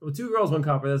Well, Two Girls, One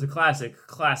Cup, that's a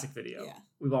classic video. Yeah.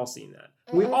 We've all seen that.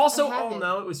 We also all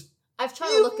know it was... I've tried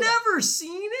to look it up. You've never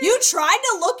seen it? You tried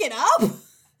to look it up?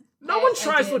 No one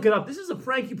tries to look it up. This is a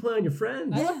prank you play on your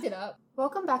friends. I looked it up.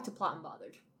 Welcome back to Plot and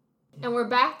Bothered. And we're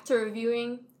back to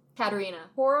reviewing Katerina,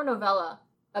 horror novella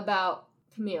about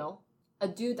Camille, a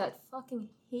dude that fucking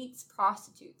hates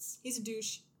prostitutes. He's a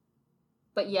douche.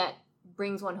 But yet,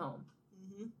 brings one home.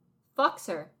 Mm-hmm. Fucks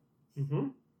her. Mm-hmm.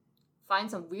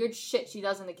 Finds some weird shit she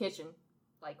does in the kitchen,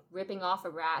 like ripping off a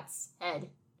rat's head.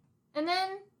 And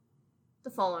then, the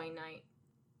following night,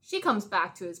 she comes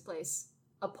back to his place,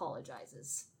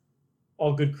 apologizes.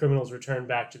 All good criminals return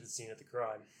back to the scene of the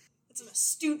crime. That's an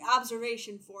astute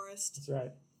observation, Forrest. That's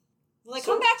right. Well,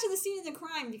 come back to the scene of the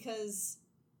crime because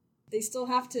they still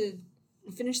have to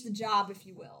finish the job, if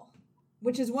you will.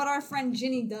 Which is what our friend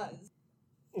Ginny does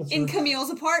in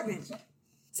Camille's apartment.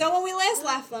 So when we last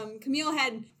left them, Camille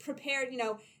had prepared,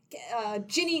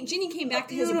 Ginny came back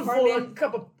to his apartment.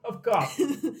 Cup of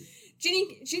coffee.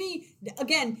 Ginny,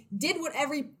 again, did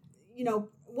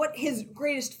what his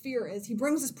greatest fear is. He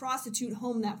brings this prostitute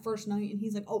home that first night, and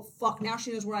he's like, oh, fuck, now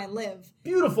she knows where I live.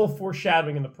 Beautiful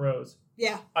foreshadowing in the prose.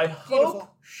 Yeah. I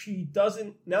hope she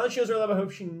doesn't, now that she knows where I live, I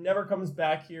hope she never comes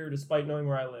back here despite knowing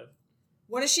where I live.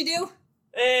 What does she do?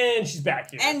 And she's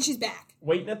back here. And she's back.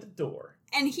 Waiting at the door.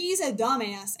 And he's a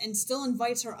dumbass and still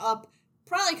invites her up,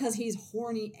 probably because he's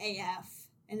horny AF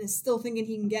and is still thinking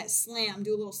he can get slammed,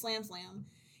 do a little slam.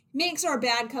 Makes her a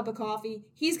bad cup of coffee.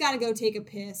 He's got to go take a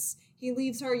piss. He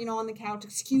leaves her, on the couch.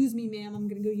 Excuse me, ma'am, I'm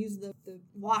going to go use the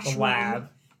washroom.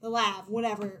 The lab,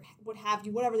 whatever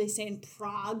they say in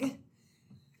Prague.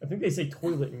 I think they say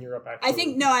toilet in Europe, actually.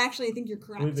 I think you're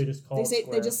correct. I believe they just call it square.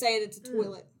 They just say it's a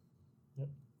toilet. Yep.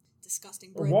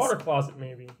 Disgusting. Or water closet,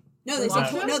 maybe. No, they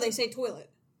say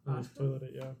toilet. Just toilet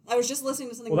it, yeah. I was just listening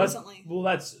to something recently.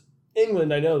 That's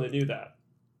England, I know they do that.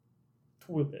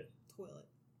 Toilet.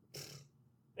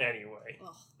 Anyway.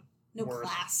 Ugh, no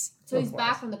class. So he's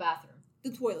back from the bathroom.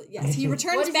 The toilet, yes. He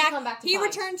returns back. He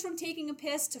returns from taking a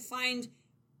piss to find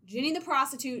Ginny the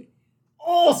prostitute.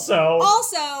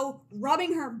 Also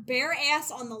rubbing her bare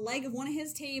ass on the leg of one of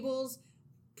his tables,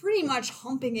 pretty much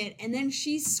humping it, and then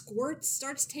she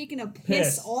starts taking a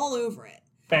piss all over it.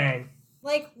 Bang.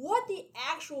 Like, what the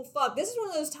actual fuck? This is one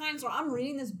of those times where I'm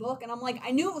reading this book, and I'm like,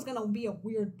 I knew it was going to be a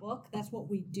weird book. That's what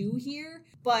we do here.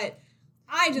 But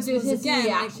I just was, his again,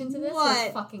 reaction to this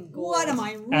was fucking gold. What am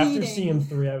I reading? After seeing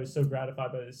 3, I was so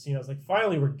gratified by this scene. I was like,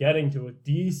 finally, we're getting to a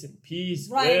decent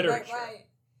piece of literature. Right.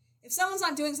 If someone's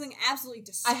not doing something absolutely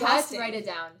disgusting... I had to write it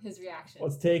down, his reaction.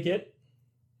 Let's take it.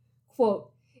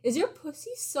 Quote, is your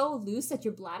pussy so loose that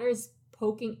your bladder is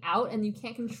poking out and you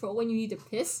can't control when you need to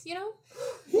piss,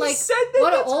 Like,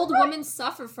 what do old women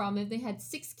suffer from if they had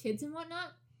 6 kids and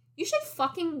whatnot? You should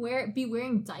fucking be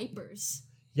wearing diapers.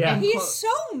 Yeah. He's so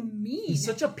mean. He's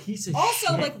such a piece of shit.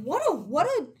 Also, like, what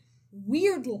a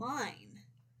weird line.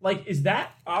 Like, is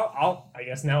that... I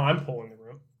guess now I'm pulling the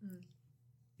room.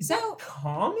 Is that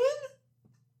common?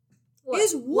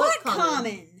 What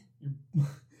common?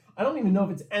 I don't even know if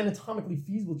it's anatomically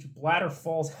feasible that your bladder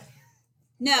falls.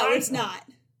 No, it's not.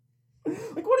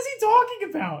 Like, what is he talking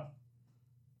about?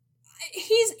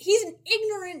 He's an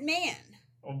ignorant man.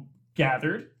 Oh,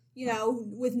 gathered.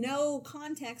 With no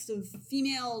context of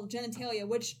female genitalia,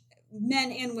 which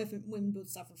men and women both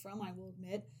suffer from, I will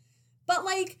admit. But,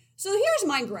 so here's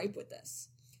my gripe with this.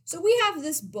 So we have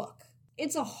this book.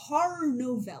 It's a horror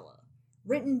novella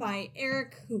written by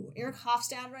Eric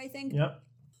Hofstadter, I think. Yep.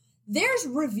 There's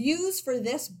reviews for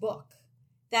this book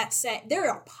that say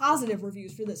there are positive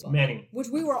reviews for this book. Many. Which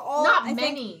we were all... Not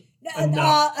many.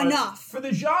 Enough. For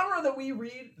the genre that we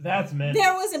read, that's many.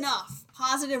 There was enough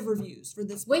positive reviews for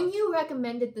this book. When you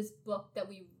recommended this book that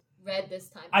we read this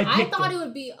time, I thought it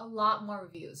would be a lot more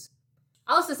reviews.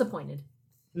 I was disappointed.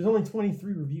 There's only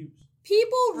 23 reviews.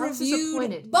 People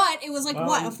reviewed, but it was like, a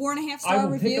 4.5-star review? I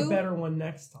will pick a better one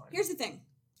next time. Here's the thing.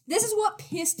 This is what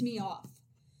pissed me off.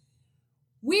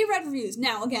 We read reviews.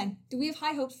 Now, again, do we have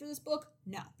high hopes for this book?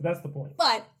 No. But that's the point.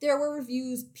 But there were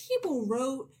reviews. People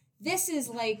wrote, this is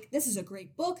a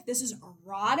great book. This is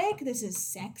erotic. This is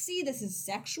sexy. This is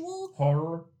sexual.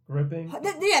 Horror, gripping.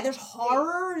 Yeah, there's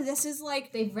horror. This is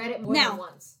like... They've read it more than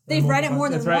once. They've read it more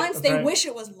than once. They wish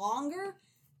it was longer.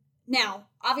 Now,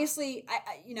 obviously,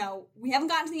 we haven't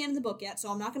gotten to the end of the book yet, so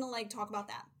I'm not going to talk about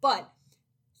that. But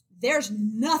there's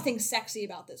nothing sexy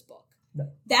about this book. No.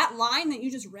 That line that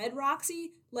you just read,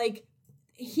 Roxy,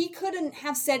 he couldn't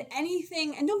have said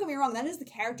anything. And don't get me wrong, that is the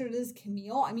character that is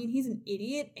Camille. I mean, he's an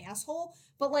idiot asshole.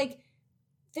 But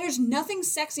there's nothing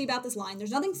sexy about this line.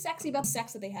 There's nothing sexy about the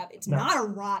sex that they have. It's No. not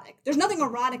erotic. There's nothing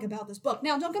erotic about this book.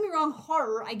 Now, don't get me wrong,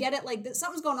 horror, I get it. Like,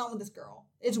 something's going on with this girl.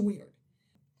 It's weird.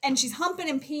 And she's humping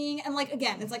and peeing, and, like,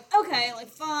 again, it's like, okay, like,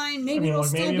 fine, maybe it'll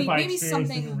still be, maybe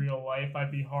something. In real life,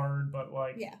 I'd be hard, but,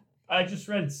 like, Yeah. I just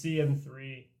read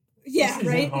CM3. Yeah, this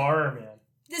right? isn't horror, man.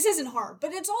 This isn't hard,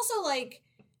 but it's also, like,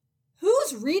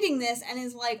 who's reading this and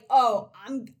is like, oh,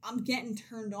 I'm getting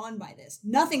turned on by this.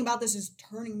 Nothing about this is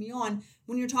turning me on.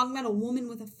 When you're talking about a woman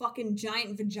with a fucking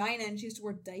giant vagina and she has to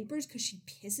wear diapers because she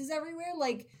pisses everywhere,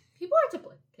 like... People are to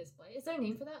piss play. Is there a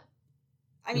name for that?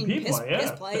 I mean, Piss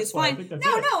play is fine. No,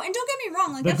 and don't get me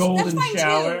wrong. Like, the that's golden fine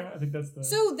shower. too. I think that's the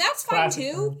So that's fine classic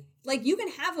too. term. Like, you can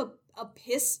have a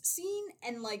piss scene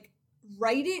and, like,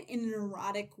 write it in an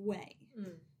erotic way.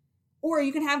 Mm. Or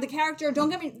you can have the character,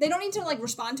 they don't need to, like,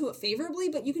 respond to it favorably,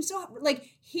 but you can still, like,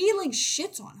 he, like,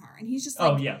 shits on her. And he's just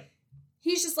like, oh, yeah.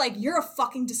 He's just like, you're a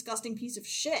fucking disgusting piece of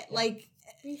shit. Like,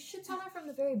 He shits on her from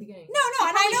the very beginning. no,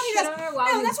 and I know he does. On her while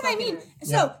he No, was that's what I fucking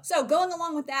mean. her. So going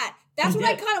along with that, that's He what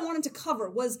I did. kind of wanted to cover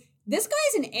was this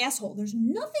guy's an asshole. There's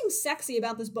nothing sexy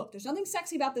about this book. There's nothing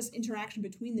sexy about this interaction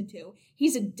between the two.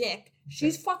 He's a dick.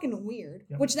 She's fucking weird,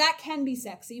 Yep. which that can be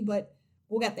sexy, but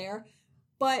we'll get there.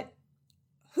 But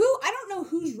I don't know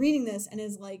who's reading this and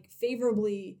is, like,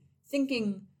 favorably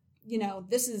thinking, you know,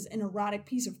 this is an erotic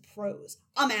piece of prose.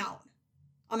 I'm out.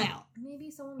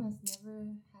 Maybe someone that's never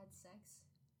had sex.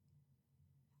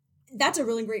 That's a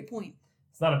really great point.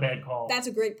 It's not a bad call. That's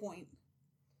a great point.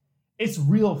 It's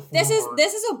real forward.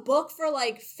 This is a book for,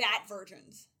 like, fat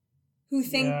virgins who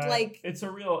think, Yeah, like, it's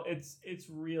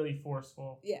really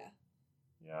forceful. yeah,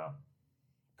 Yeah.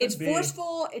 it's Could be.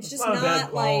 forceful. It's just not a bad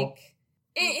not call. like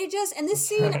it just. And this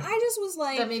scene, I just was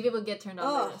like, That maybe we'll get turned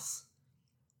on by this.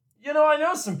 You know, I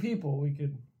know some people we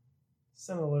could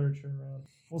send the literature around.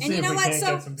 We'll and see you if know we what? can't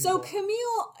get some So people.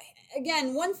 Camille,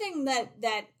 again, one thing that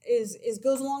is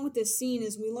goes along with this scene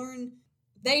is we learn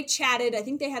they chatted. I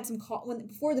think they had some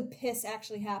before the piss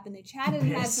actually happened. They chatted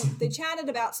and they chatted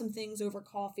about some things over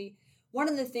coffee. One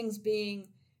of the things being,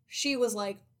 she was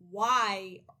like,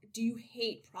 "Why do you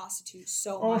hate prostitutes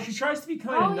so much?" She tries to be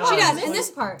kind of Oh, nice. She does, This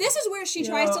and part. this is where she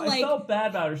tries to, I like. felt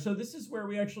bad about her. So this is where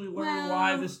we actually learn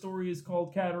why Well- this story is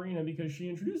called Katerina, because she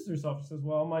introduces herself and says,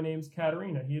 "Well, my name's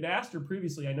Katerina." He had asked her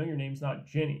previously, "I know your name's not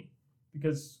Ginny,"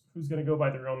 because who's going to go by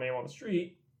their own name on the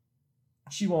street?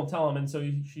 She won't tell him, and so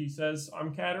she says,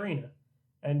 "I'm Katerina,"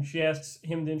 and she asks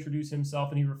him to introduce himself,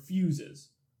 and he refuses.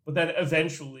 But then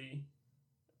eventually,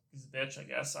 he's a bitch, I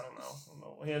guess. I don't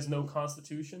know. He has no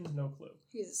constitution, no clue.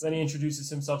 Then he introduces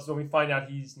himself, so we find out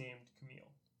he's named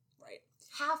Camille. Right.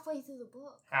 Halfway through the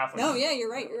book. Halfway. No, yeah, you're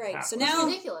right. So It's now,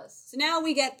 ridiculous.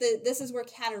 we get this is where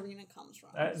Katerina comes from.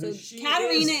 So She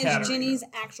Katerina is Katerina. Ginny's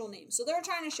actual name. So they're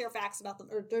trying to share facts about them,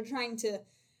 or they're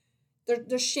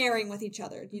sharing with each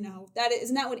other. You know,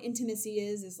 isn't that what intimacy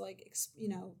is? Is like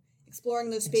exploring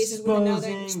those spaces with another,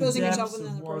 exposing yourself with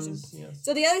another person. Yes.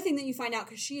 So the other thing that you find out,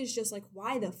 because she is just like,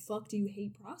 why the fuck do you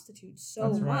hate prostitutes so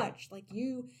That's right. much? Like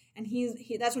you, and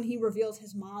that's when he reveals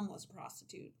his mom was a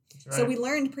prostitute. That's right. So we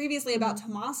learned previously about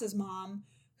Tomas's mom,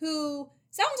 who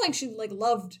sounds like she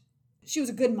she was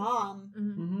a good mom,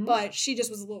 Mhm. but she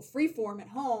just was a little freeform at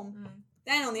home. Mm.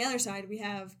 Then on the other side, we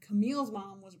have Camille's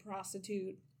mom was a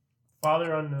prostitute,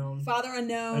 Father unknown. father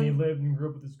unknown. And he lived and grew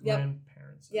up with his Yep.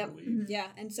 grandparents, I Yep. believe.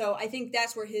 Yeah, and so I think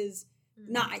that's where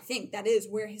that is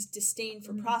where his disdain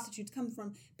for prostitutes comes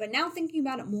from. But now thinking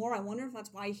about it more, I wonder if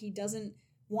that's why he doesn't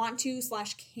want to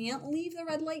 / can't leave the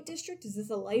red light district. Is this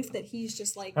a life that he's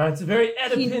just like It's a very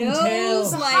Oedipan he knows tale.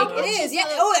 like How it much is? is Yeah.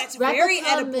 a Oh, that's very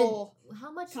replica Oedipal.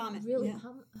 How much comment, really? yeah.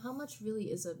 How much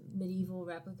really is a medieval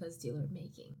replicas dealer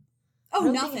making? Oh, I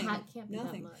don't nothing. think it can't be that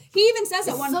Nothing. much. He even says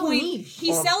at It's one so point niche.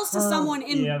 he Or sells to per- someone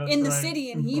in yeah, that's the right.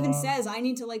 city, and he even Bruh. says, "I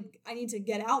need to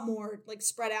get out more, like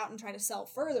spread out and try to sell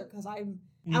further because I'm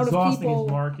He's out of exhausting people."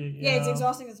 his market. Yeah, it's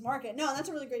exhausting his market. No, that's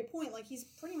a really great point. Like he's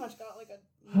pretty much got like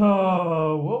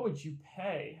Oh, what would you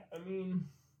pay? I mean,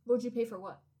 What would you pay for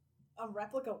what? a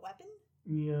replica weapon.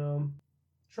 yeah.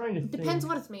 Trying to Depends think.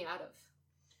 what it's made out of.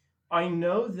 I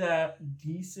know that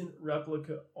decent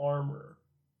replica armor,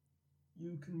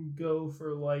 you can go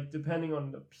for, like, depending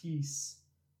on the piece,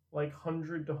 like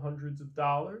hundreds of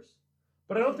dollars.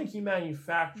 But I don't think he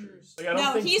manufactures. Like, I don't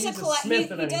No, think he's a smith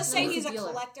he of any does say sort. he's a Dealer.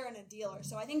 collector and a dealer.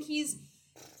 So I think he's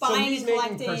So buying he's and making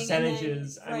collecting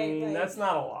percentages. And then, I mean, that's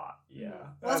not a lot. Yeah.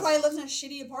 Well, that's why he lives in a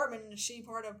shitty apartment in a shitty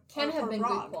part of Can have been good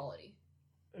Prague. quality.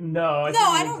 No, I No, think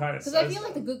I he don't- kind of Because I feel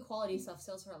like the good quality stuff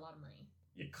sells for a lot of money.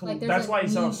 Like, there's that's a why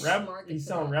he's selling niche market he's for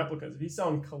selling that. replicas. If he's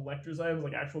selling collector's items,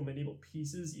 like actual medieval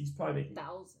pieces, he's probably making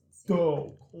Thousands.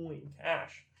 dough, coin,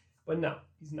 cash. But no,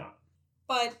 he's not.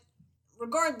 But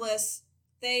regardless,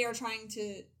 they're trying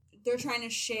to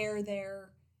share their,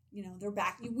 their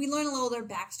back. We learn a little of their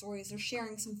backstories. They're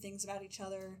sharing some things about each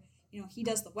other. He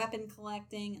does the weapon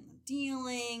collecting and the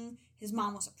dealing. His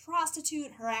mom was a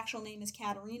prostitute. Her actual name is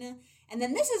Katerina. And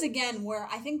then this is, again, where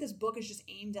I think this book is just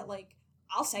aimed at, like,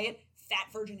 I'll say it, fat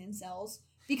virgin incels.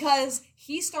 Because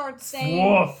he starts saying,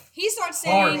 oh,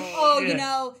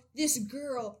 shit. This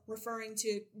girl, referring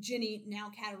to Ginny, now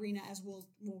Katerina, as we'll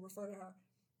refer to her.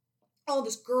 Oh,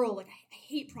 this girl, like, I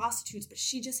hate prostitutes, but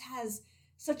she just has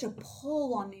such a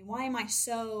pull on me. Why am I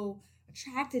so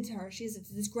attracted to her? She has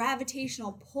this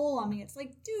gravitational pull on me. It's like,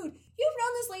 dude, you've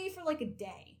known this lady for like a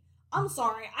day. I'm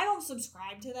sorry, I don't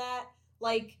subscribe to that.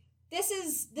 Like, this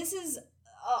is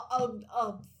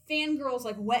a fangirl's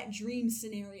like wet dream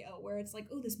scenario where it's like,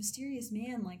 oh, this mysterious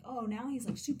man, like, oh, now he's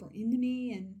like super into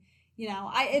me, and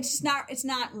it's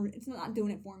not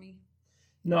doing it for me.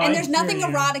 No, and there's nothing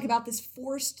erotic about this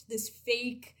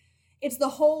fake. It's the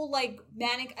whole like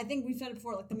manic. I think we've said it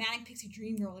before, like the manic pixie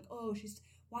dream girl. Like, oh,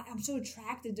 I'm so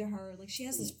attracted to her. Like, she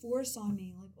has this force on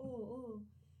me. Like, oh.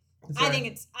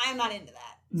 I'm not into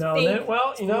that. It's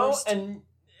fake, and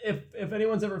if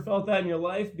anyone's ever felt that in your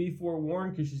life, be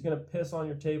forewarned, because she's gonna piss on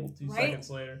your table 2 seconds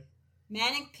later.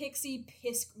 Manic pixie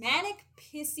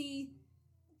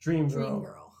dream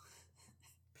girl.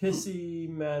 Pissy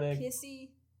manic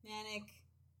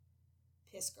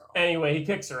piss girl. Anyway, he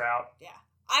kicks her out. Yeah.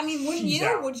 I mean, wouldn't She's you?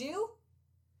 out. Would you?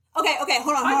 Okay,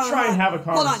 hold on. I'd try and have a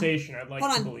conversation. I'd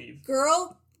like to believe.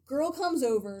 Girl comes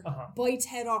over, Uh-huh. bites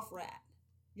head off rat.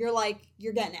 You're like,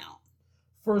 you're getting out.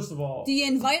 First of all, Do you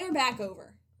invite her back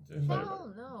over?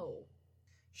 Hell no.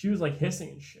 She was like hissing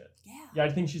and shit. Yeah. Yeah, I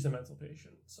think she's a mental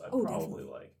patient. So I'd probably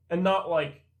definitely. and not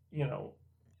like,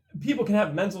 people can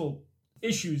have mental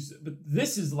issues, but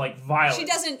this is like violence.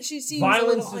 She seems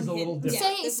Violence a little is a little unhinged.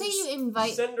 different. Yeah, Say you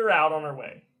invite, Send her out on her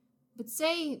way. but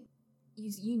say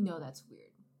you know that's weird.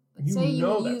 But You say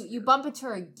know you that's weird. bump into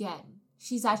her again.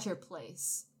 She's at your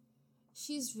place.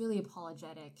 She's really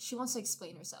apologetic. She wants to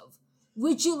explain herself.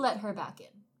 Would you let her back in?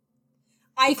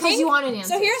 Because you want an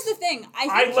answer. So here's the thing.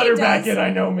 I'd let her back in, I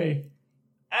know me.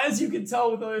 As you can tell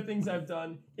with other things I've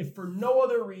done, if for no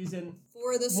other reason,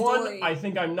 for the story. one, I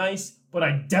think I'm nice, but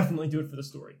I definitely do it for the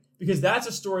story. Because that's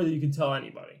a story that you can tell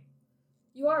anybody.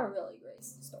 You are a really great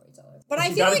storyteller. But I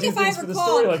You feel gotta like do if I things for the recall,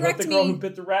 story, like let correct the girl who me.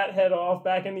 bit the rat head off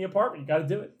back in the apartment. You gotta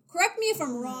do it. Correct me if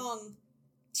I'm wrong,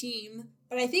 team.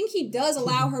 But I think he does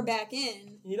allow her back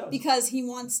in He does. because he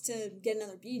wants to get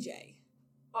another BJ.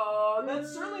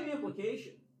 That's certainly the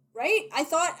implication. Right? I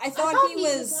thought he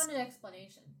just was. wanted an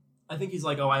explanation. I think he's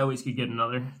like, oh, I always could get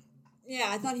another. Yeah,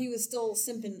 I thought he was still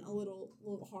simping a little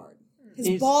hard. His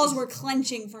He's- balls were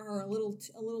clenching for her a little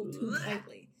too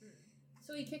tightly.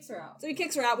 So he kicks her out. So he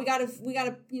kicks her out. We gotta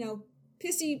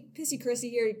pissy Chrissy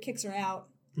here. He kicks her out.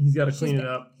 He's got to clean it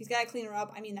up. He's gotta clean her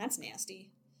up. I mean, that's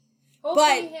nasty.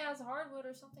 Hopefully he has hardwood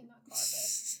or something, not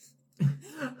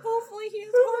carpet. Hopefully he has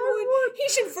hardwood. He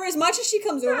should, for as much as she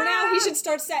comes over now, he should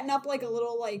start setting up like a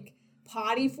little like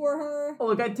potty for her. Oh,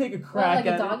 look, I'd take a What, crack like a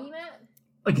at doggy it. mat?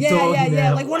 Like a Yeah, doggy yeah,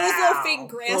 mat. like one of those little Wow. fake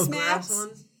grass Those mats.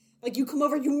 ones? Like you come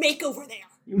over, you make over there.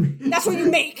 That's That's what you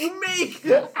make. You make.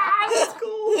 That's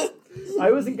cool.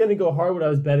 I wasn't gonna go hardwood. I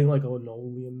was betting like a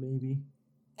linoleum, maybe.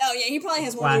 Oh yeah, he probably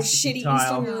has one of those Plasticky shitty tile.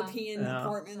 Eastern Yeah. European Yeah.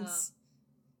 apartments.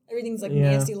 Everything's like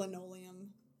Yeah. nasty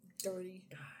linoleum, dirty.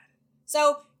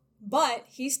 So, but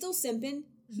he's still simping.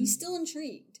 He's still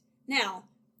intrigued. Now,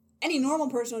 any normal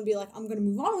person would be like, I'm going to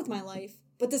move on with my life.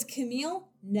 But this Camille,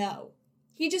 no.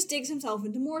 He just digs himself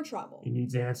into more trouble. He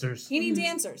needs answers. He needs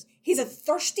answers. He's a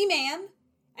thirsty man,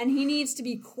 and he needs to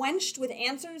be quenched with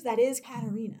answers. That is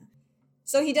Katerina.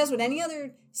 So he does what any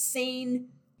other sane,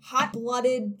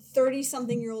 hot-blooded,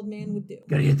 30-something-year-old man would do.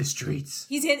 Gotta hit the streets.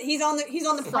 He's on the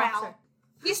Stalks prowl. her.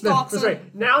 He stalks That's her.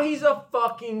 right. Now he's a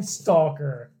fucking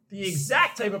stalker. The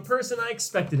exact type of person I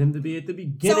expected him to be at the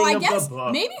beginning So I of guess the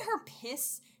book. maybe her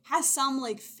piss has some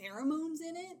like pheromones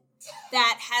in it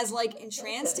that has like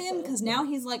entranced him because now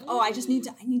he's like, oh, I need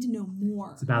to know more.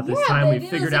 It's about this Yeah, time but we if it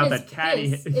figured was in out his that Caddy.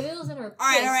 piss, if it was in her piss. All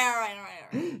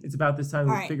right. It's about this time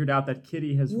we Alright. figured out that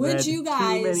Kitty has Would read you too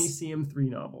guys- many CM3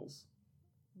 novels.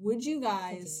 Would you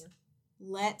guys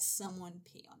let someone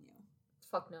pee on you?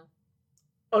 Fuck no.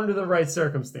 Under the right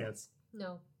circumstance.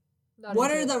 No. Not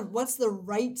What's the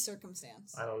right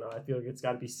circumstance? I don't know. I feel like it's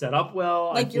got to be set up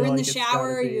well. Like you're in the it's gotta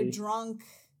shower, be- you're drunk.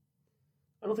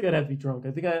 I don't think I'd have to be drunk.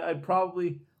 I think I'd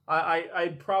probably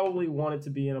want it to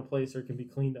be in a place where it can be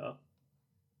cleaned up,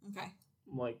 Okay.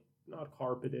 like not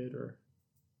carpeted or.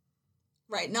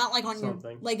 Right, not like on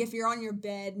something. your, like if you're on your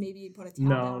bed, maybe you put a towel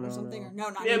down or something, or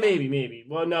not Yeah, even. maybe.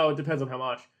 Well, no, it depends on how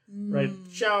much. Right,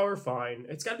 shower, fine.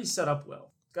 It's got to be set up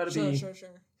well. It's got to be Sure.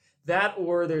 that,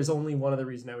 or there's only one other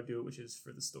reason I would do it, which is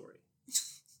for the story.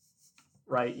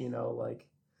 Right, like,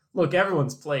 look,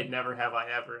 everyone's played Never Have I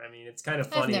Ever. I mean, it's kind of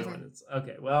funny when it's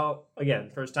okay. Well, again,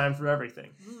 first time for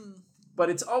everything. But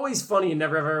it's always funny in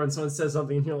Never Have I Ever when someone says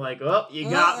something and you're like, oh, you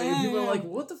got me. And people are like,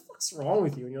 what the fuck's wrong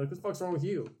with you? And you're like, what the fuck's wrong with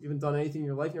you? You haven't done anything in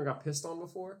your life? You never got pissed on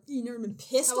before? You never been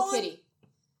pissed How about on? Kitty?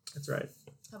 That's right.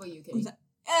 How about you, Kitty?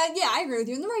 Yeah, I agree with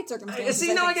you in the right circumstances.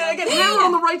 See, now I get hammered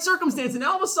on the right circumstance, and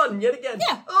now all of a sudden, yet again,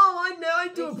 Yeah. oh, I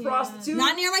do a prostitute.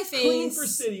 Not near my Clean face. for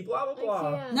city, blah, blah,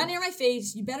 blah. Not near my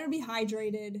face. You better be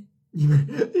hydrated.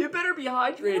 You better be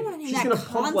hydrated. She's going to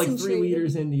pump like 3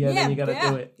 liters into you, then you got to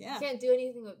do it. Yeah. You can't do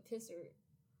anything with piss or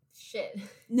shit.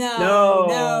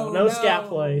 No scat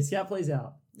play. Scat play's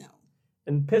out. No.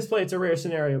 And piss play, it's a rare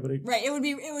scenario, but Right, it would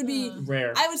be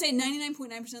rare. I would say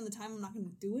 99.9% of the time I'm not going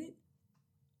to do it,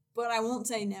 but I won't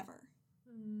say never.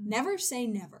 Never say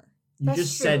never. You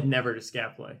just said never to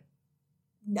scat play.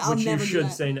 I'll which never you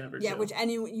should say never to. Yeah, which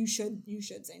anyone you should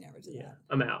say never to. Yeah,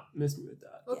 I'm out. Miss me with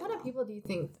that. What kind of people do you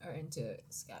think are into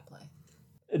scat play?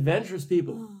 Adventurous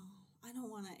people. Oh, I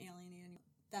don't want to alienate anyone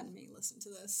that may listen to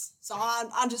this, so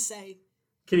I'll just say.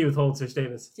 Kitty withholds her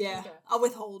statements. Yeah, Okay. I'll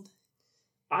withhold.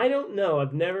 I don't know.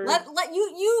 I've never. Let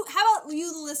you. How about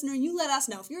you, the listener? You let us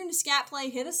know if you're into scat play.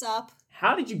 Hit us up.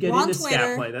 How did you get We're into on Twitter.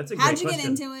 scat play? That's a great How'd you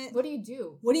question. get into it? What do you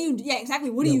do? What do you? Yeah, exactly.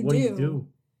 What do you do?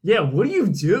 Yeah, what do you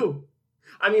do?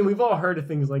 I mean, we've all heard of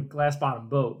things like Glass Bottom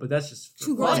Boat, but that's just for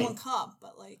 2 girls, funny. 1 cup.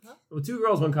 But like, Well, 2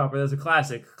 Girls, 1 Cup, but that's a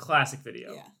classic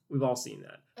video. Yeah. We've all seen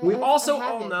that. I- We I also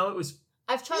all haven't. know it was.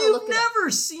 I've tried to look You've it up. never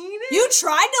seen it? you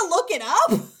tried to look it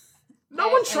up. No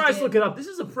one I tries to did. look it up. This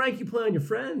is a prank you play on your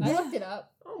friends. I looked it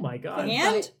up. Oh my god.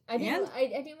 And? But I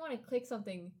didn't want to click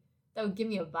something that would give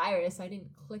me a virus. I didn't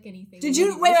click anything. Did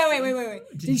you wait?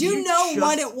 Did you you know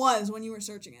what just- it was when you were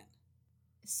searching it?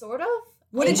 Sort of.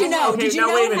 What did you know? Okay, Did you now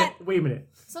know wait a it minute. had- Wait a minute.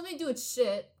 Something to do with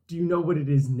shit. Do you know what it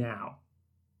is now?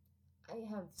 I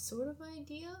have sort of an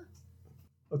idea.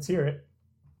 Let's hear it.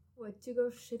 What, 2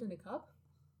 girls shit in a cup?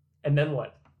 And then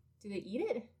what? Do they eat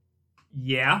it?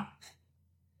 Yeah.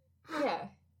 Yeah.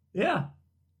 Yeah.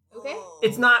 Okay.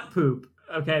 It's not poop.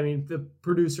 Okay, I mean the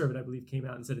producer of it, I believe, came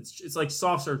out and said it's like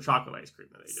soft serve chocolate ice cream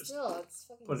that they just Still, it's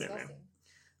fucking put it in there. disgusting.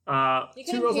 Two You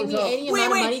can Girls, pay 1 me Cup. any amount of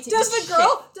money Wait. to Does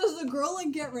eat the girl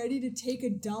like get ready to take a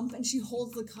dump and she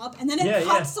holds the cup and then it Yeah,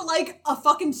 cuts to like a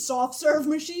fucking soft serve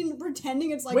machine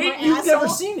pretending it's like Wait, her you've asshole? never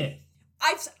seen it?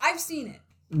 I've seen it.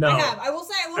 No. I have. I will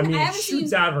say I mean, I it haven't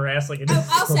shoots seen. out of her ass like it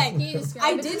I'll say Can you describe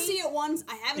I it to did me? see it once.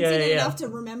 I haven't Yeah, seen it yeah. enough to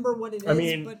remember what it is. I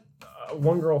mean, but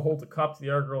one girl holds a cup to the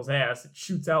other girl's ass. It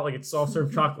shoots out like it's soft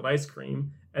serve chocolate ice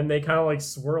cream, and they kind of like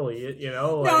swirly it, you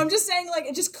know. Like, no, I'm just saying like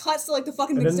it just cuts to like the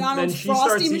fucking and McDonald's then she starts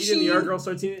frosty eating, machine. the other girl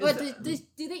starts eating. But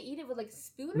do they eat it with like a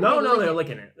spoon? Or No, they no, lick they're it?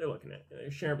 licking it. They're licking it. They're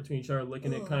sharing between each other,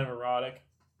 licking it, Ugh. kind of erotic.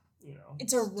 You know.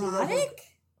 It's erotic.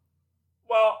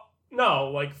 Well,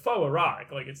 no, like faux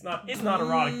erotic. Like it's not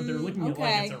erotic, but they're licking it like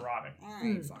okay. it's erotic. All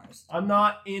right, Fars. I'm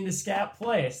not into scat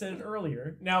play. I said it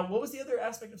earlier. Now, what was the other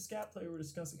aspect of scat play we were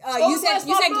discussing? You said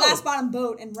bottom glass boat. bottom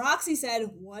boat, and Roxy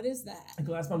said, "What is that?" A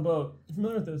glass bottom boat. You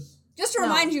familiar with this? Just to No,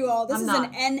 remind you all, this I'm is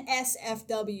not. an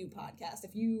NSFW podcast.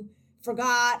 If you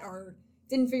forgot or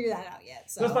didn't figure that out yet,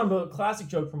 so Glass bottom boat, classic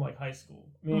joke from like high school.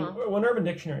 I mean, when Urban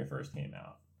Dictionary first came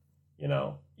out, you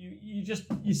know, you just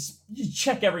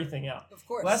check everything out. of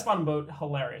course. Glass bottom boat,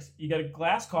 hilarious. You got a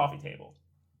glass coffee table.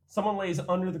 Someone lays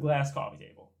under the glass coffee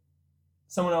table.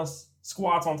 Someone else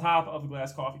squats on top of the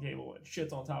glass coffee table and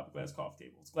shits on top of the glass coffee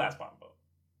table. It's glass bottom boat.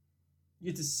 You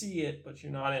get to see it, but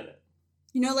you're not in it.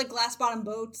 You know, like glass bottom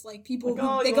boats, like people Like, who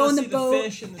oh, they you go wanna in the see boat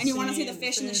fish in the and you want to sea see the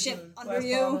fish in the ship and under glass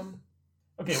you. bottom.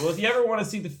 Okay, well, if you ever want to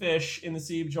see the fish in the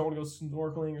sea, but you don't want to go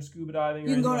snorkeling or scuba diving, or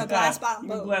You can go anything on a like glass that, bottom you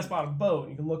can boat. glass bottom boat,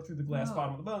 and you can look through the glass Oh.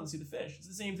 bottom of the boat and see the fish. It's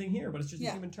the same thing here, but it's just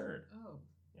Yeah. a human turd. Oh.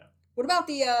 What about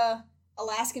the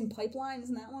Alaskan pipeline?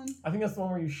 Isn't that one? I think that's the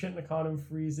one where you shit in a condom,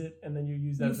 freeze it, and then you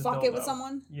use that You as a fuck it with dildo.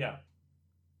 someone? Yeah.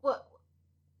 What?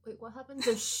 Wait, what happens?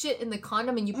 There's shit in the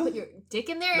condom and you put your dick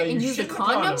in there No, and you use the shit in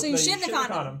condom? So you shit in the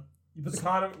condom. You put the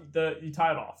condom, you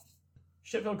tie it off.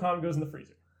 Shit-filled condom goes in the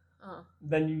freezer. Oh.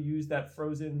 Then you use that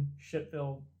frozen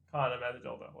shit-filled condom as a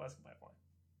dildo. Alaskan pipeline.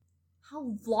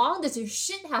 How long does your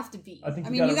shit have to be? I think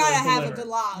I mean, you gotta have a good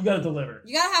log. You gotta deliver.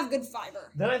 You gotta have good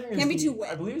fiber. Then I think Can't be there's too the-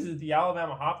 wet. I believe it's the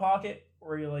Alabama Hot Pocket,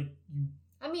 where you like you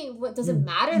I mean, what does it You-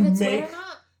 matter you if it's wet make- or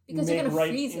not? Because make you're gonna right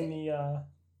freeze in it. the.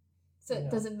 So yeah.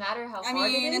 it doesn't matter how I hard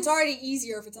it mean, is. it's already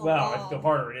easier if it's on a Well, log. the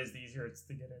harder it is, the easier it's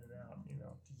to get in and out. You know,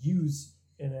 to use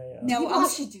in a. No, People I'm-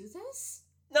 actually do this?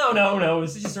 No.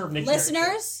 This is just Urban Dictionary.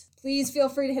 Listeners, please feel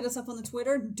free to hit us up on the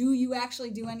Twitter. Do you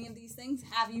actually do any of these things?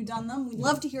 Have you done them? We'd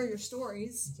love to hear your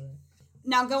stories. That's right.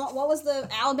 Now, go on. What was the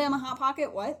Alabama Hot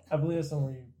Pocket? What? I believe that's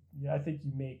somewhere I think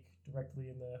you make directly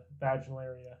in the vaginal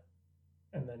area,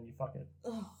 and then you fuck it.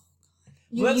 Oh.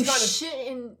 You shit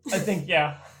in. I think,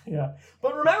 yeah.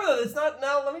 But remember that it's not.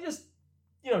 Now, let me just,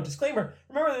 disclaimer.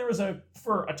 Remember, there was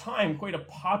for a time, quite a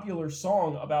popular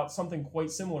song about something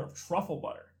quite similar of truffle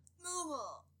butter.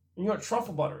 You know what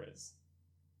truffle butter is?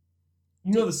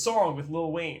 You know the song with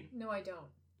Lil Wayne. No, I don't.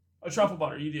 A truffle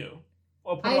butter, you do.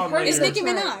 I'll put I've it on heard later. It's Nicki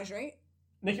Minaj, right?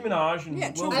 Nicki Minaj and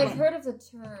Yeah, Lil I've Wayne. heard of the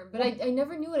term, but I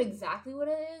never knew exactly what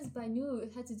it is, but I knew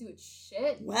it had to do with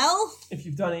shit. Well, If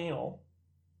you've done anal,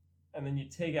 and then you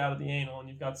take out of the anal, and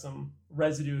you've got some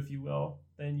residue, if you will,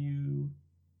 then you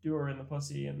do her in the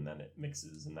pussy, and then it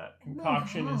mixes, and that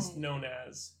concoction is God. known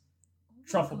as Oh my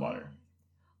truffle God. butter.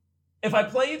 If I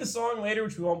play you the song later,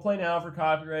 which we won't play now for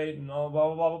copyright and all blah,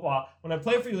 blah, blah, blah, blah, when I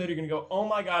play it for you later, you're going to go, oh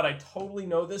my God, I totally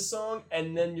know this song,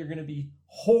 and then you're going to be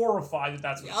horrified that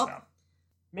that's what it's Yup. about.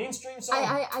 Mainstream song?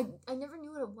 I never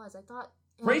knew what it was. I thought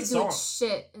it Great had to do with song.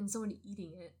 shit and someone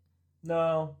eating it,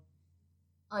 No.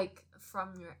 like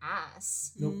from your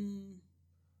ass. Nope.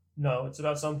 No, it's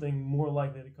about something more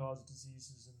likely to cause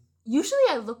diseases. And Usually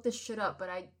I look this shit up, but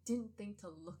I didn't think to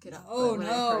look it up Oh, when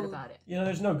I no. heard about it.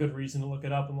 there's no good reason to look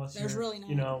it up unless There's you're, really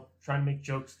not. trying to make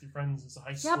jokes with your friends as a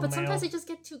high school Yeah, but male. sometimes I just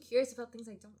get too curious about things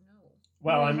I don't know.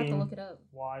 Well, And I have to mean, look it up.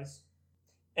 wise.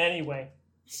 Anyway,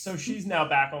 so she's now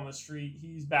back on the street.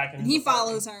 He's back in and his he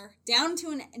apartment. follows her down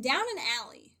an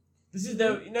alley. This is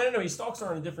no. He stalks her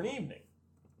on a different evening.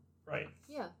 Right.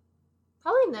 Yeah,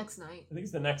 probably next night. I think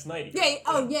it's the next night. Yeah.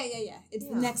 Oh, yeah. It's Yeah.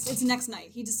 the next. It's the next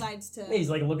night. He decides to. Yeah, he's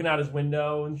like looking out his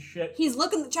window and shit. He's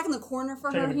checking the corner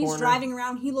for Checking her. the He's corner. driving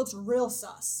around. He looks real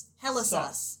sus, hella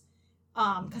Sus.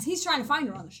 sus. Because he's trying to find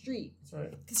her on the street. That's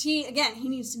right. Because he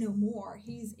needs to know more.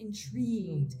 He's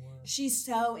intrigued. She's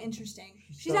so interesting.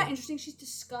 She's so- not interesting. She's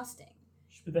disgusting.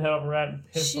 She bit the head off a rat and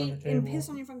pissed on your table. And pissed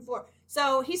on your fucking floor.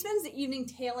 So he spends the evening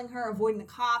tailing her, avoiding the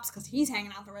cops because he's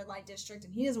hanging out the red light district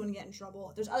and he doesn't want to get in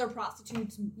trouble. There's other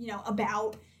prostitutes,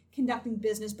 about conducting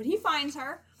business, but he finds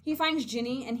her. He finds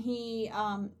Ginny and he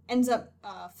ends up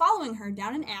following her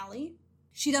down an alley.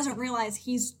 She doesn't realize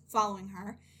he's following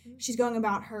her. She's going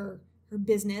about her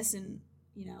business and,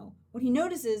 what he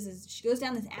notices is she goes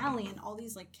down this alley and all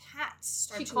these, cats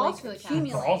start She to, calls for the cats.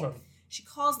 accumulate. Calls him. She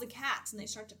calls the cats and they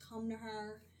start to come to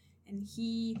her and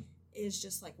he is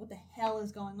just like, what the hell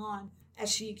is going on? As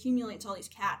she accumulates all these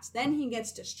cats. Then he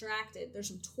gets distracted. There's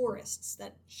some tourists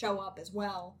that show up as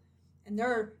well and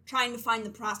they're trying to find the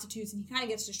prostitutes and he kind of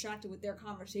gets distracted with their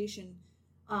conversation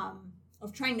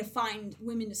of trying to find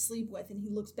women to sleep with and he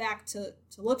looks back to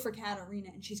look for Katarina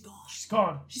and she's gone. She's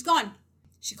gone. She's gone.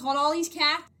 She called all these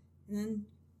cats and then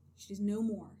she's no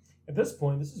more. At this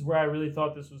point, this is where I really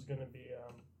thought this was going to be,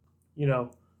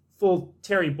 full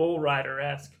Terry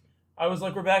Bullrider-esque. I was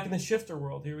like, we're back in the shifter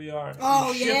world. Here we are.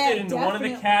 Oh, She yeah, shifted into one of the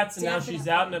definitely, cats, and now she's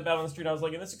definitely. out and about on the street. I was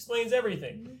like, and this explains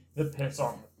everything. The piss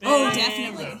on the Oh, thing,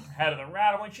 definitely. the head of the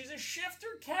rat. I'm like, she's a shifter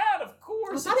cat, of I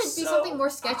course. thought It's it'd be so something more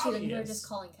sketchy than you were obvious. just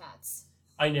calling cats.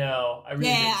 I know. I really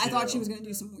Yeah, did I thought too. she was going to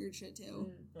do some weird shit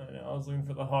too. I know. I was looking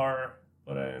for the horror,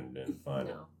 but I didn't find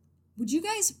it. No. Would you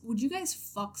guys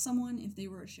fuck someone if they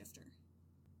were a shifter?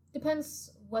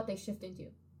 Depends what they shift into.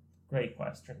 Great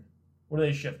question. What do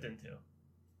they shift into?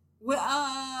 Well,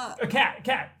 A cat.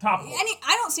 Topical.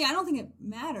 I don't think it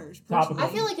matters. Topical. Personally.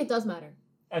 I feel like it does matter.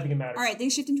 I think it matters. All right, they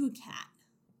shift into a cat.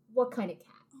 What kind of cat?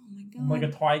 Oh my god. Like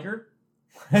a tiger?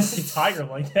 I say tiger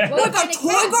like that. What Like a kind of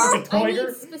cat? tiger? Like a I tiger?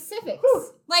 need specifics. Whew.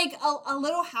 Like a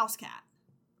little house cat.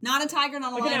 Not a tiger,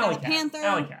 not a Like an lion, alley not a cat. panther.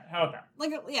 Alley cat. How about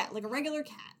that? Like a regular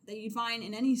cat that you'd find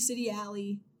in any city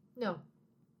alley. No.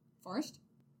 Forest?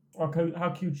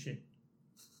 How cute is she?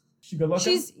 She good looking?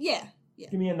 She's yeah.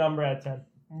 Give me a number out of 10.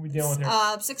 What are we dealing with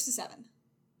here? 6 to 7.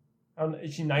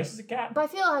 Is she nice as a cat? But I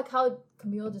feel like how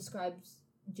Camille describes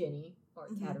Ginny or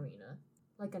Mhm. Katerina,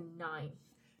 like a 9.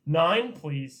 9,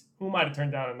 please. Who am I to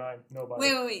turn down a 9? Nobody.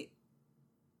 Wait.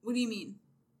 What do you mean?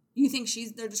 You think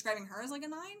they're describing her as like a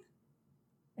 9?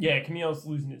 Yeah, Camille's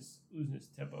losing his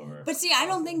tip over. But see, I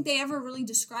don't think they ever really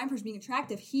describe her as being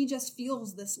attractive. He just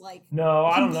feels this like No,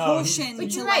 I don't know. compulsion But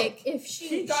to you're right. like. If She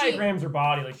she diagrams her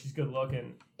body like she's good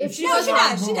looking. If she No, was she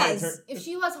hot, does. who She am I to does. turn- if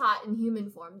she was hot in human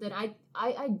form, then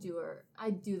I'd do her.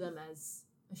 I'd do them as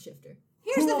a shifter.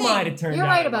 Here's Who the am I to thing. turn You're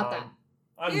down right a about 9? that.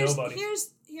 I'm Here's nobody.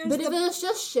 here's But if the it's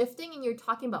just shifting and you're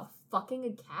talking about fucking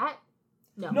a cat,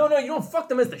 No, you don't fuck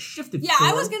them as the shifted Yeah,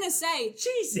 form. I was gonna say.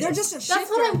 Jesus. They're just a shifter. That's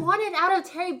what I wanted out of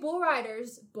Terry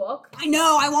Bullrider's book. I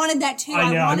know, I wanted that too.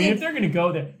 I know. wanted... I mean, if they're gonna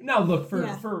go there, now look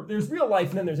Yeah. for there's real life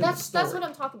and then there's That's story. what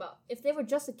I'm talking about. If they were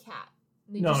just a cat,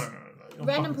 they No. just, You don't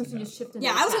random fuck person with just that. shifted.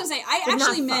 Yeah, their I was cat. gonna say, I But not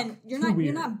actually fuck. meant you're Too not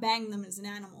weird. banging them as an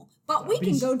animal. But No, we can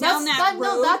beast- go down that road.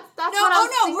 No, that's no, what I was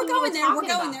we're thinking you going were there. We're talking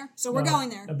going about. there. So we're going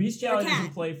there. A bestiality They're doesn't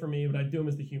cat. play for me, but I do them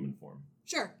as the human form.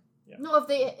 Sure. Yeah. No,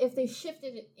 if they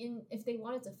shifted it in, if they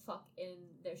wanted to fuck in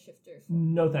their shifter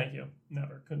form. No, thank you.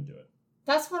 Never. Couldn't do it.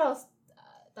 That's what I was.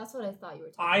 That's what I thought you were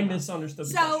talking I about. misunderstood the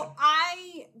So question.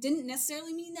 I didn't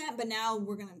necessarily mean that, but now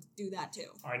we're gonna do that too.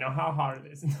 I know how hard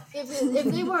it is. If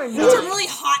they were a It's a 9, really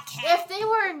hot cat if they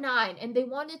were a 9 and they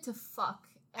wanted to fuck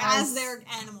as their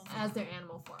animal. as their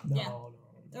animal form, No, Yeah. no.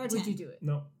 They're a would 10. you do it?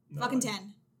 No. Fucking way.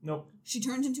 10. Nope. She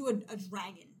turns into a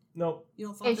dragon. Nope. You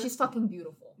don't fuck And her? she's fucking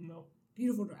beautiful. No.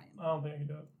 Beautiful dragon. I don't think I can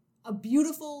do it. A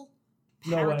beautiful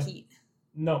No way. parakeet.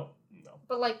 No.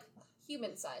 But like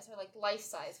human size or like life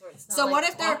size, where it's not So like what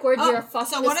if they're awkward? oh, You're fucking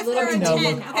so what this if little they're a No,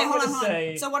 10? look, Okay, I'm hold on, gonna hold on.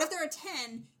 say- So what if they're a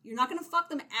 10? You're not gonna fuck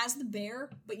them as the bear,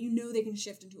 but you know they can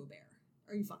shift into a bear.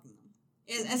 Are you fucking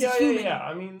them? As a human. Yeah.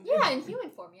 I mean, Yeah, in human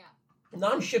form, yeah.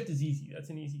 non-shift is easy. That's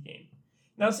an easy game.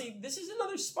 Now, see, this is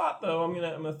another spot, though. I'm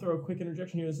gonna throw a quick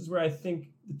interjection here. This is where I think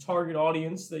the target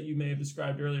audience that you may have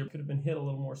described earlier could have been hit a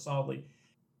little more solidly.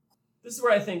 This is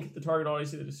where I think the target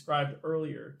audience that I described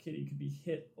earlier, Kitty, could be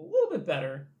hit a little bit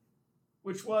better,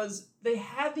 which was they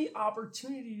had the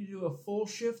opportunity to do a full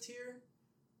shift here,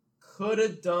 could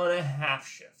have done a half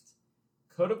shift,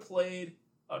 could have played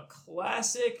a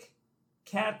classic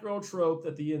cat girl trope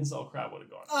that the incel crowd would have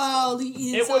gone. Oh, the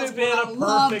It would have been a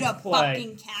perfect play.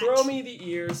 fucking cat. Throw me the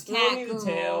ears, throw Cat me the girl.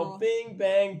 tail, bing,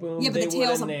 bang, boom. Yeah, but they the would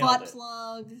tail's have a nailed butt it.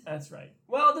 plug. That's right.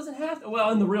 Well, it doesn't have to. Well,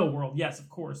 in the real world, yes, of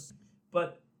course.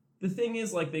 But the thing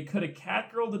is, like, they could have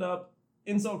cat girled it up.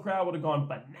 Incel crowd would have gone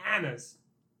bananas.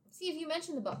 See, if you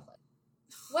mentioned the butt plug,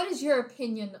 what is your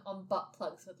opinion on butt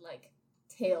plugs with like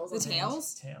tails? The on them?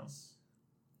 tails? Tails.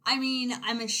 I mean,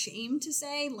 I'm ashamed to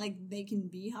say, like, they can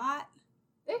be hot.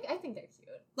 I think they're cute.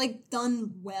 Like,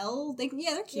 done well. They're cute.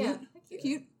 Yeah, They're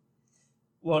cute.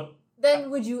 Look, Then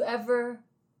would you ever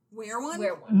Wear one?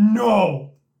 wear one?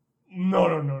 no. No.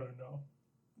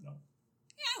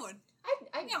 Yeah, I would.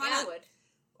 Yeah, why I not? would.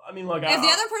 I mean, look, If the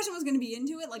other person was going to be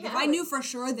into it, like, Yeah, if I I would. knew for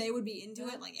sure they would be into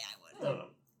it, like, yeah, I would. No.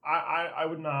 I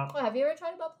would not. Oh, have you ever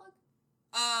tried a butt plug?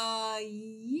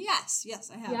 Yes,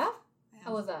 I have. Yeah. I have.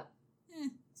 How was that?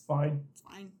 It's fine. It's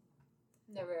fine.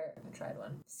 Never tried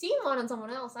one. Seen one on someone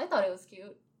else. I thought it was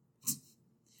cute.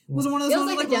 Was it one of those It was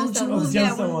ones like with, the like, gemstone little ones.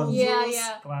 jewels? Oh, the gemstone one of those ones. Yeah, jewels.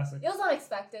 yeah. Classic. It was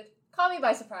unexpected. Caught me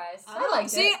by surprise. I liked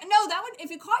See, it. no, that would,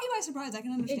 if it caught you by surprise, I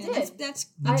can understand. did. That's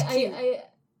cute.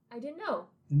 I didn't know.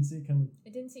 Didn't see it coming. I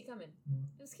didn't see it coming. Mm.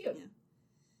 It was cute.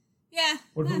 Yeah.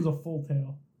 What if it was a full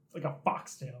tail? Like a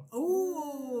foxtail.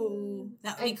 Oh,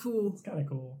 that would be cool. It's kind of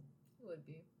cool. It would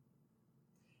be.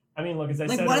 I mean, look, as I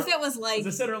Like, said, what if it was like, as I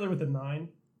said earlier with the 9,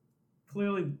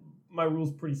 clearly my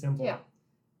rule's pretty simple. Yeah.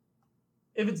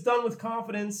 If it's done with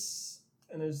confidence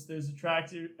and there's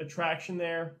attraction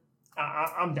there,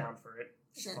 I'm down for it.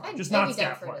 Sure. Fine. I'd Just be not down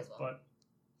staff for it play, as well. but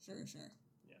sure.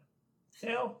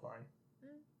 tail, fine. Mm.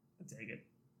 I'll take it.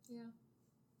 Yeah.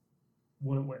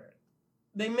 Wouldn't wear it.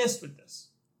 They missed with this.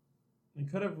 They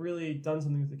could have really done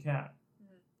something with the cat.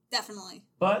 Definitely.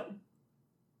 But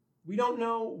we don't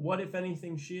know what, if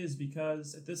anything, she is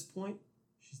because at this point,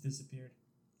 she's disappeared.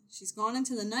 She's gone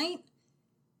into the night,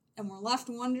 and we're left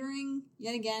wondering,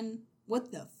 yet again,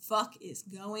 what the fuck is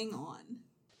going on?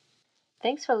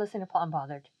 Thanks for listening to Plot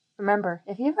Unbothered. Remember,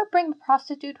 if you ever bring a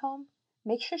prostitute home,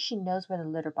 make sure she knows where the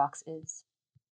litter box is.